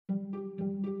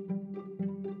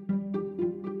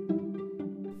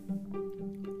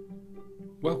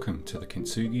Welcome to the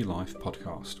Kintsugi Life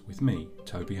podcast with me,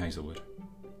 Toby Hazelwood.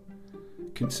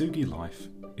 Kintsugi Life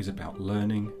is about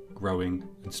learning, growing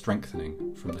and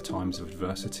strengthening from the times of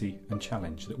adversity and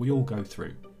challenge that we all go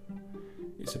through.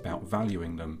 It's about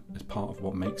valuing them as part of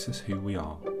what makes us who we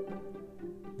are.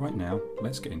 Right now,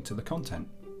 let's get into the content.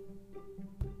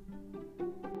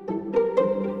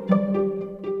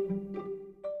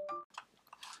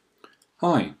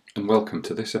 Hi, and welcome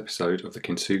to this episode of the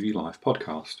Kintsugi Life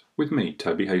podcast with me,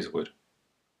 Toby Hazelwood.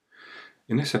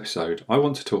 In this episode, I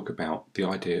want to talk about the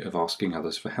idea of asking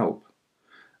others for help,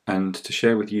 and to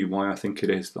share with you why I think it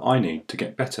is that I need to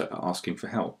get better at asking for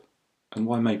help, and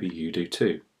why maybe you do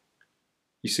too.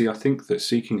 You see, I think that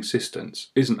seeking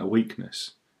assistance isn't a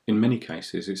weakness. In many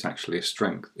cases, it's actually a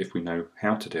strength if we know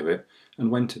how to do it and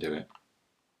when to do it.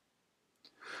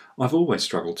 I've always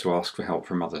struggled to ask for help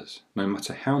from others, no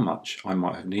matter how much I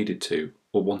might have needed to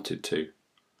or wanted to.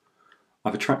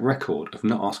 I've a track record of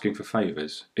not asking for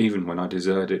favours, even when I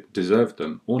deserved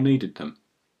them or needed them.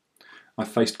 I've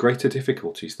faced greater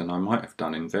difficulties than I might have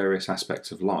done in various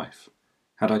aspects of life,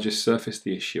 had I just surfaced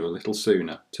the issue a little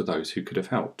sooner to those who could have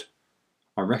helped.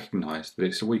 I recognise that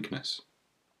it's a weakness.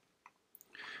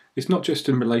 It's not just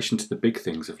in relation to the big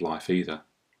things of life either.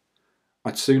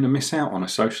 I'd sooner miss out on a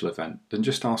social event than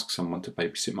just ask someone to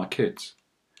babysit my kids.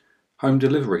 Home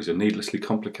deliveries are needlessly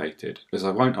complicated, as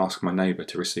I won't ask my neighbour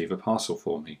to receive a parcel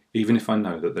for me, even if I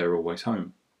know that they're always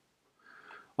home.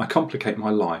 I complicate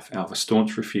my life out of a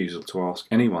staunch refusal to ask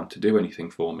anyone to do anything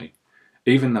for me,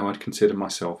 even though I'd consider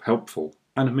myself helpful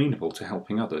and amenable to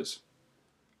helping others.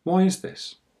 Why is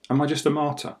this? Am I just a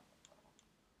martyr?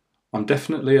 I'm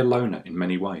definitely a loner in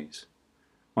many ways.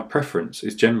 My preference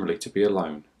is generally to be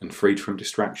alone and freed from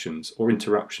distractions or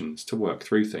interruptions to work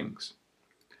through things.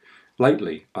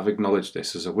 Lately, I've acknowledged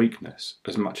this as a weakness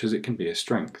as much as it can be a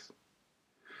strength.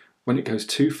 When it goes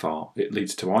too far, it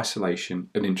leads to isolation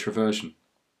and introversion.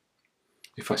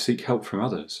 If I seek help from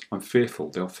others, I'm fearful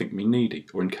they'll think me needy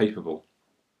or incapable.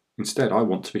 Instead, I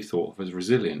want to be thought of as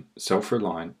resilient,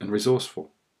 self-reliant and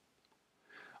resourceful.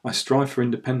 I strive for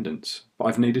independence, but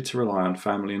I've needed to rely on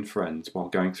family and friends while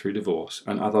going through divorce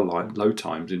and other low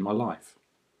times in my life.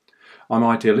 I'm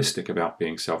idealistic about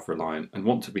being self-reliant and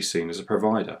want to be seen as a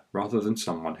provider rather than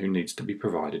someone who needs to be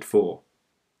provided for.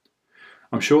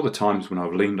 I'm sure the times when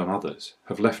I've leaned on others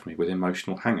have left me with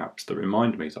emotional hang-ups that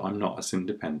remind me that I'm not as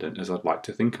independent as I'd like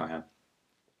to think I am.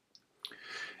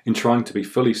 In trying to be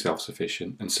fully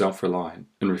self-sufficient and self-reliant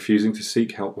and refusing to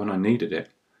seek help when I needed it,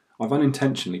 I've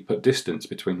unintentionally put distance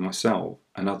between myself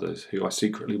and others who I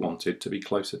secretly wanted to be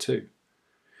closer to.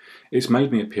 It's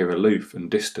made me appear aloof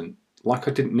and distant, like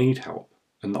I didn't need help,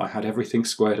 and that I had everything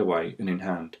squared away and in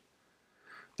hand.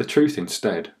 The truth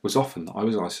instead was often that I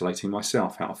was isolating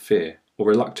myself out of fear or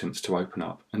reluctance to open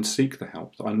up and seek the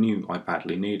help that I knew I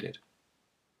badly needed.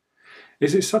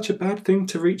 Is it such a bad thing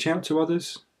to reach out to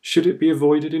others? Should it be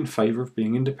avoided in favour of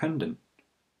being independent?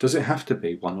 Does it have to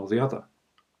be one or the other?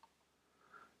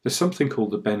 There's something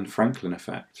called the Ben Franklin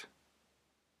effect.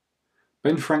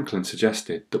 Ben Franklin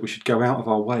suggested that we should go out of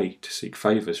our way to seek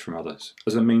favours from others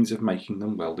as a means of making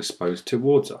them well disposed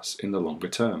towards us in the longer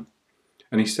term.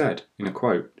 And he said, in a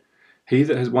quote, "He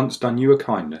that has once done you a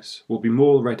kindness will be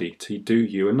more ready to do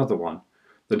you another one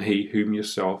than he whom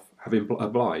yourself have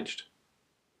obliged."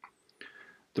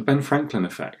 The Ben Franklin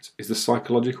effect is the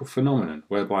psychological phenomenon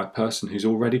whereby a person who's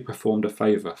already performed a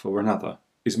favour for another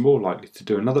is more likely to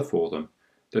do another for them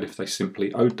than if they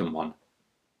simply owed them one.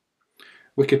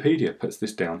 Wikipedia puts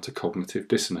this down to cognitive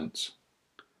dissonance,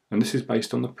 and this is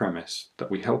based on the premise that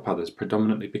we help others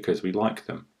predominantly because we like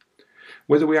them.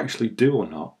 Whether we actually do or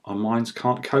not, our minds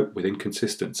can't cope with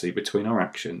inconsistency between our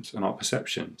actions and our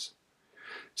perceptions.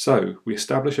 So, we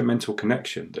establish a mental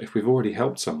connection that if we've already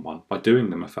helped someone by doing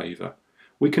them a favour,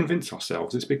 we convince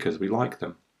ourselves it's because we like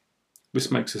them.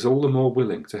 This makes us all the more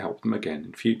willing to help them again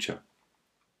in future.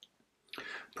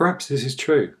 Perhaps this is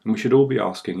true, and we should all be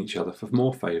asking each other for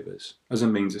more favours as a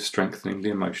means of strengthening the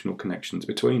emotional connections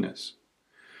between us.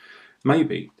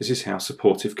 Maybe this is how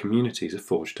supportive communities are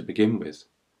forged to begin with,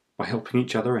 by helping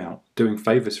each other out, doing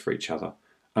favours for each other,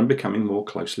 and becoming more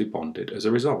closely bonded as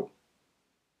a result.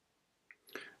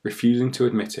 Refusing to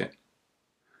admit it.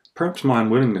 Perhaps my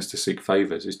unwillingness to seek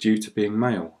favours is due to being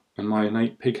male, and my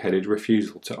innate pig-headed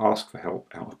refusal to ask for help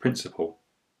out of principle.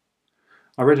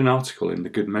 I read an article in the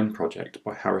Good Men Project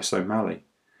by Harris O'Malley,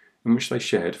 in which they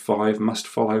shared 5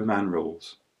 must-follow man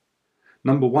rules.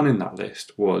 Number 1 in that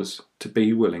list was to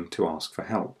be willing to ask for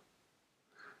help.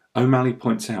 O'Malley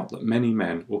points out that many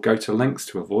men will go to lengths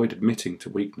to avoid admitting to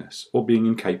weakness or being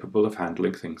incapable of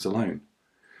handling things alone.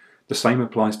 The same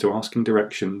applies to asking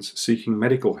directions, seeking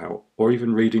medical help, or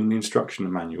even reading the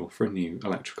instruction manual for a new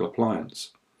electrical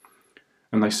appliance.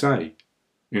 And they say,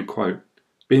 in quote,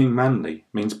 being manly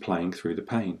means playing through the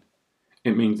pain.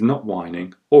 It means not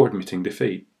whining or admitting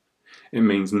defeat. It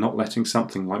means not letting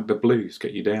something like the blues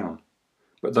get you down.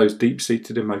 But those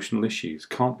deep-seated emotional issues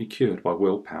can't be cured by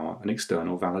willpower and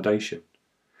external validation.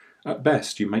 At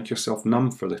best, you make yourself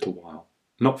numb for a little while.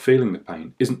 Not feeling the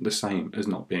pain isn't the same as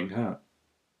not being hurt.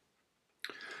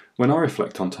 When I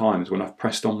reflect on times when I've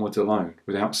pressed onwards alone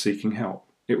without seeking help,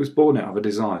 it was born out of a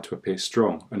desire to appear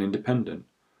strong and independent,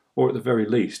 or at the very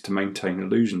least to maintain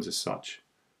illusions as such.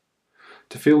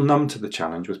 To feel numb to the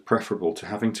challenge was preferable to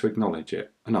having to acknowledge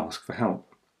it and ask for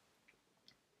help.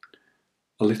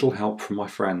 A little help from my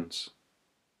friends.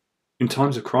 In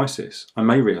times of crisis, I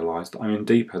may realise that I'm in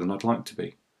deeper than I'd like to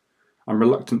be. I'm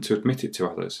reluctant to admit it to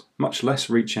others, much less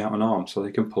reach out an arm so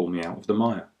they can pull me out of the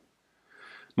mire.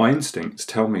 My instincts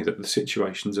tell me that the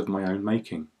situation's of my own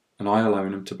making, and I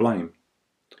alone am to blame.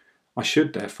 I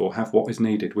should therefore have what is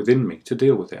needed within me to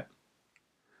deal with it.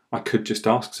 I could just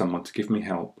ask someone to give me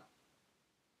help,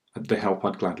 the help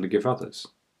I'd gladly give others,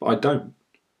 but I don't.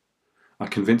 I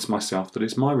convince myself that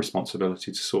it's my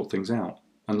responsibility to sort things out,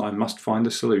 and that I must find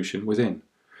the solution within,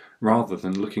 rather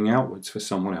than looking outwards for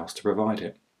someone else to provide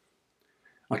it.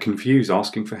 I confuse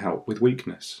asking for help with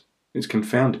weakness. It's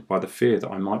confounded by the fear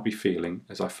that I might be feeling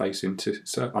as I face into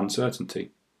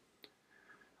uncertainty.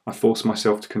 I force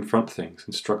myself to confront things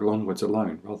and struggle onwards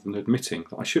alone rather than admitting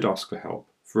that I should ask for help,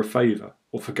 for a favour,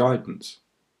 or for guidance.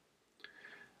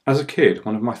 As a kid,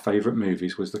 one of my favourite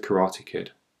movies was The Karate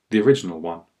Kid, the original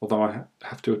one, although I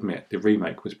have to admit the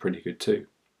remake was pretty good too.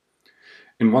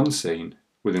 In one scene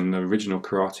within the original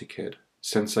Karate Kid,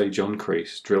 Sensei John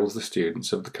Kreese drills the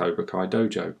students of the Cobra Kai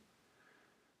dojo.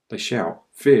 They shout,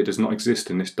 "Fear does not exist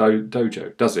in this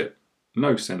dojo, does it?"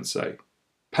 "No, Sensei."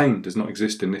 "Pain does not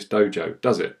exist in this dojo,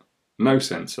 does it?" "No,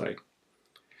 Sensei."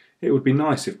 It would be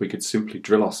nice if we could simply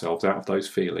drill ourselves out of those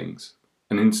feelings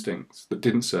and instincts that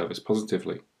didn't serve us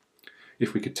positively.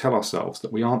 If we could tell ourselves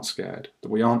that we aren't scared, that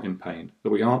we aren't in pain,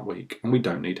 that we aren't weak, and we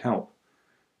don't need help.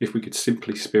 If we could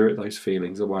simply spirit those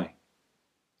feelings away.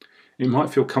 It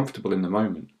might feel comfortable in the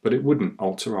moment, but it wouldn't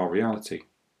alter our reality.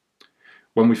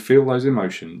 When we feel those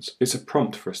emotions, it's a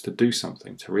prompt for us to do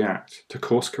something, to react, to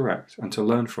course correct, and to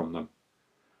learn from them.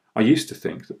 I used to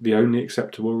think that the only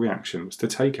acceptable reaction was to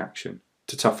take action,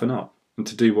 to toughen up, and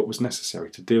to do what was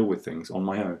necessary to deal with things on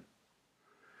my own.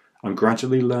 I'm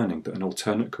gradually learning that an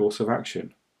alternate course of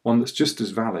action, one that's just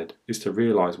as valid, is to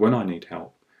realise when I need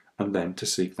help, and then to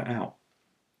seek that out.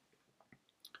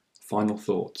 Final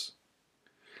thoughts.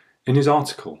 In his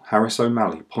article, Harris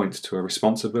O'Malley points to a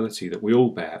responsibility that we all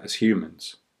bear as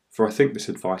humans, for I think this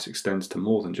advice extends to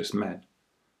more than just men.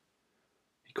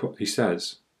 He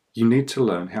says, "You need to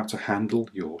learn how to handle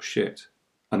your shit,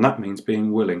 and that means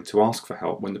being willing to ask for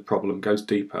help when the problem goes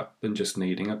deeper than just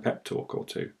needing a pep talk or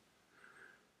two."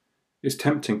 It's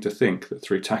tempting to think that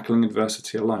through tackling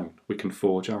adversity alone, we can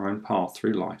forge our own path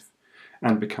through life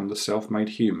and become the self-made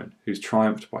human who's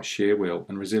triumphed by sheer will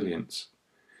and resilience.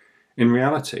 In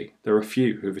reality, there are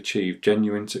few who've achieved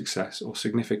genuine success or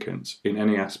significance in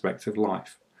any aspect of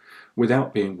life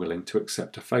without being willing to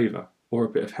accept a favour or a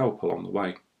bit of help along the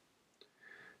way.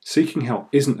 Seeking help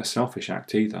isn't a selfish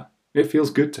act either. It feels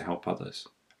good to help others,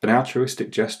 and altruistic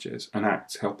gestures and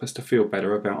acts help us to feel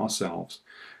better about ourselves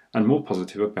and more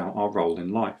positive about our role in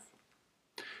life.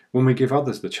 When we give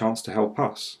others the chance to help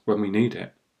us when we need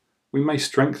it, we may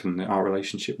strengthen our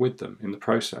relationship with them in the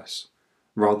process,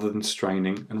 rather than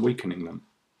straining and weakening them.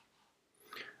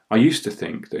 I used to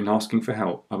think that in asking for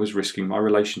help I was risking my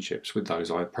relationships with those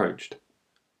I approached.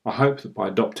 I hope that by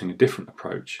adopting a different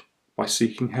approach, by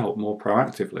seeking help more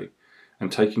proactively and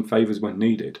taking favours when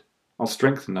needed, I'll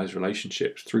strengthen those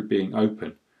relationships through being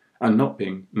open and not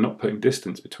putting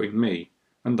distance between me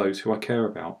and those who I care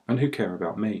about and who care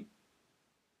about me.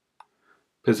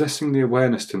 Possessing the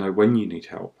awareness to know when you need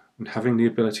help and having the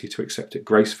ability to accept it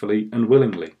gracefully and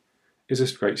willingly is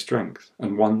a great strength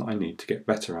and one that I need to get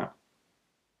better at.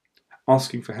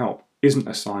 Asking for help isn't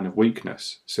a sign of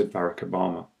weakness, said Barack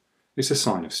Obama. It's a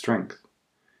sign of strength.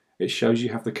 It shows you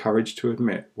have the courage to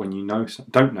admit when you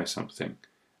don't know something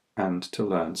and to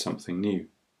learn something new.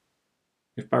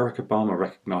 If Barack Obama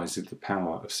recognises the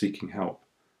power of seeking help,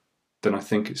 then I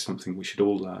think it's something we should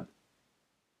all learn.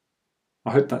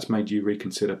 I hope that's made you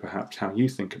reconsider perhaps how you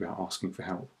think about asking for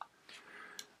help.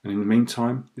 And in the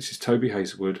meantime, this is Toby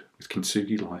Hazelwood with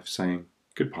Kintsugi Life saying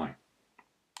goodbye.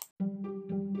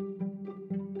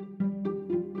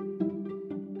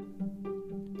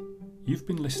 You've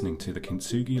been listening to the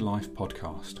Kintsugi Life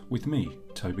podcast with me,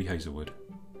 Toby Hazelwood.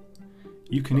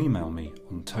 You can email me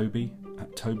on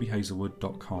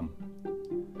toby@tobyhazelwood.com.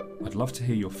 I'd love to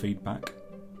hear your feedback.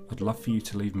 I'd love for you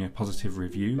to leave me a positive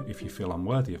review if you feel I'm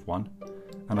worthy of one,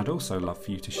 and I'd also love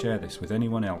for you to share this with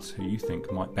anyone else who you think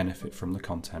might benefit from the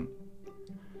content.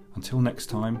 Until next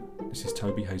time, this is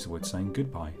Toby Hazelwood saying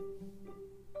goodbye.